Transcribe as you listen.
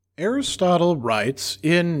Aristotle writes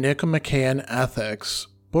in Nicomachean Ethics,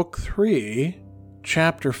 Book 3,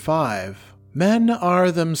 Chapter 5, "Men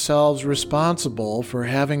are themselves responsible for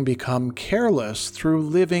having become careless through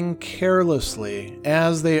living carelessly,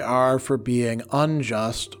 as they are for being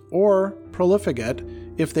unjust or profligate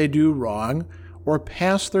if they do wrong, or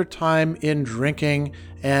pass their time in drinking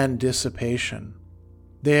and dissipation.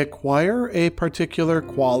 They acquire a particular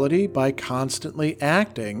quality by constantly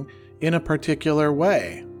acting in a particular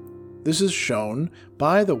way. This is shown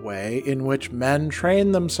by the way in which men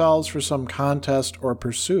train themselves for some contest or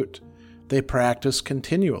pursuit. They practice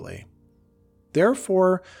continually.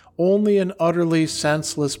 Therefore, only an utterly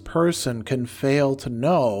senseless person can fail to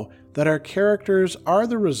know that our characters are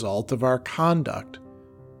the result of our conduct.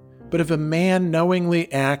 But if a man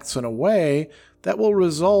knowingly acts in a way that will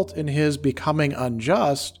result in his becoming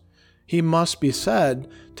unjust, he must be said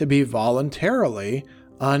to be voluntarily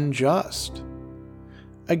unjust.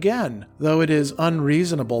 Again, though it is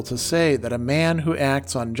unreasonable to say that a man who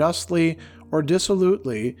acts unjustly or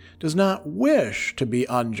dissolutely does not wish to be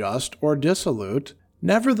unjust or dissolute,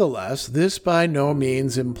 nevertheless, this by no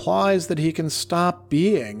means implies that he can stop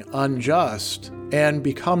being unjust and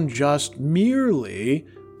become just merely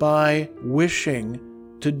by wishing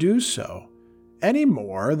to do so, any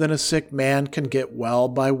more than a sick man can get well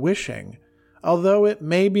by wishing, although it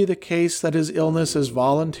may be the case that his illness is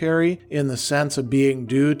voluntary in the sense of being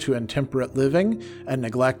due to intemperate living and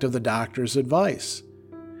neglect of the doctor's advice.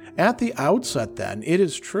 At the outset, then, it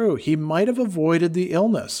is true, he might have avoided the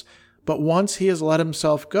illness, but once he has let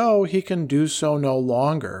himself go, he can do so no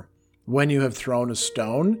longer. When you have thrown a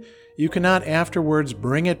stone, you cannot afterwards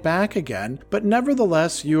bring it back again, but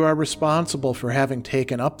nevertheless you are responsible for having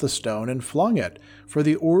taken up the stone and flung it, for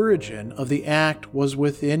the origin of the act was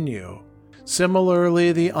within you.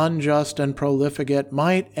 Similarly, the unjust and profligate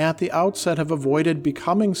might at the outset have avoided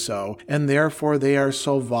becoming so, and therefore they are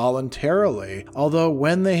so voluntarily, although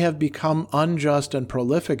when they have become unjust and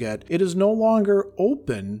profligate, it is no longer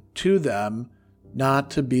open to them not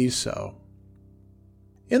to be so.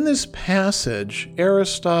 In this passage,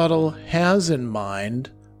 Aristotle has in mind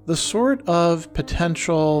the sort of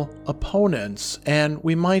potential opponents, and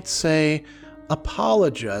we might say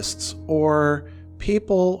apologists, or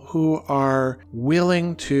people who are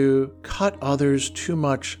willing to cut others too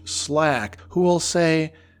much slack, who will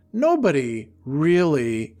say, nobody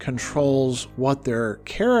really controls what their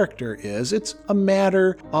character is. It's a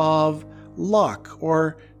matter of luck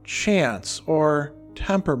or chance or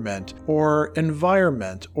temperament or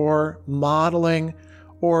environment or modeling,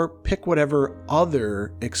 or pick whatever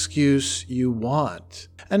other excuse you want.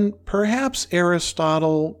 And perhaps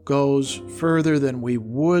Aristotle goes further than we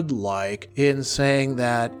would like in saying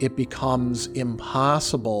that it becomes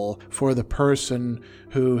impossible for the person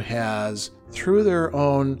who has, through their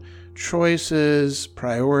own choices,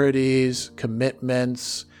 priorities,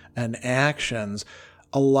 commitments, and actions,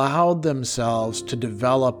 allowed themselves to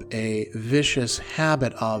develop a vicious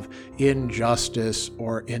habit of injustice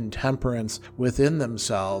or intemperance within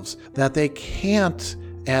themselves, that they can't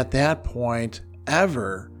at that point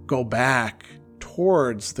ever go back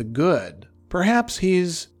towards the good. Perhaps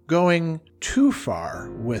he's going too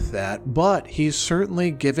far with that, but he's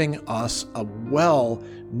certainly giving us a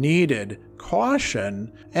well-needed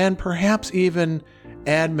caution and perhaps even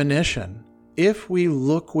admonition. If we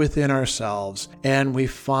look within ourselves and we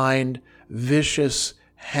find vicious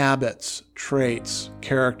habits, traits,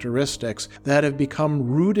 characteristics that have become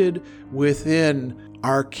rooted within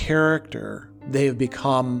our character, they have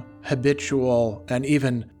become habitual and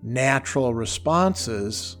even natural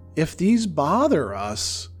responses. If these bother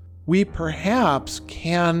us, we perhaps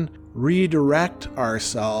can redirect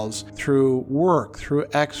ourselves through work, through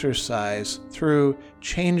exercise, through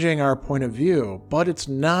changing our point of view, but it's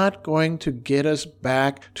not going to get us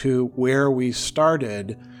back to where we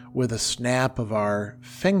started with a snap of our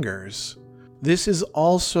fingers. This is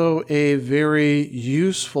also a very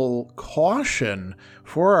useful caution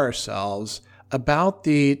for ourselves about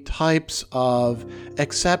the types of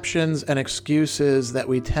exceptions and excuses that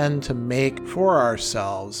we tend to make for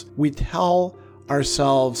ourselves. We tell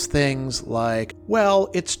ourselves things like, well,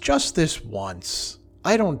 it's just this once.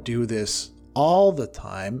 I don't do this all the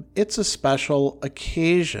time. It's a special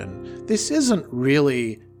occasion. This isn't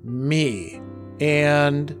really me.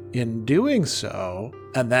 And in doing so,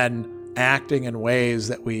 and then acting in ways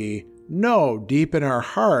that we know deep in our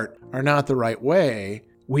heart are not the right way,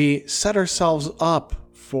 we set ourselves up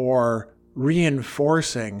for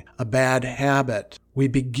reinforcing a bad habit. We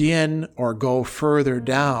begin or go further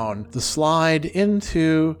down the slide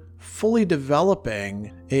into fully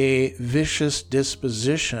developing a vicious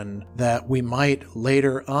disposition that we might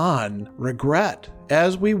later on regret,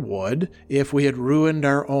 as we would if we had ruined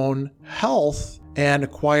our own health and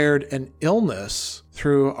acquired an illness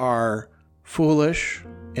through our foolish,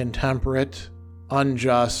 intemperate,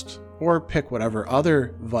 unjust, or pick whatever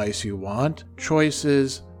other vice you want,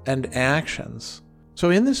 choices and actions.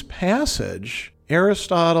 So in this passage,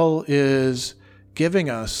 Aristotle is giving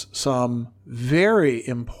us some very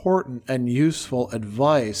important and useful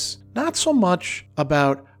advice, not so much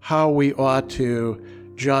about how we ought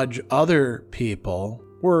to judge other people.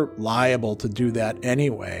 We're liable to do that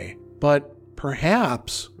anyway, but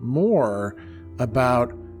perhaps more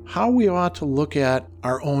about how we ought to look at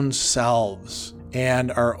our own selves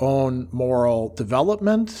and our own moral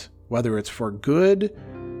development, whether it's for good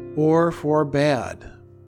or for bad.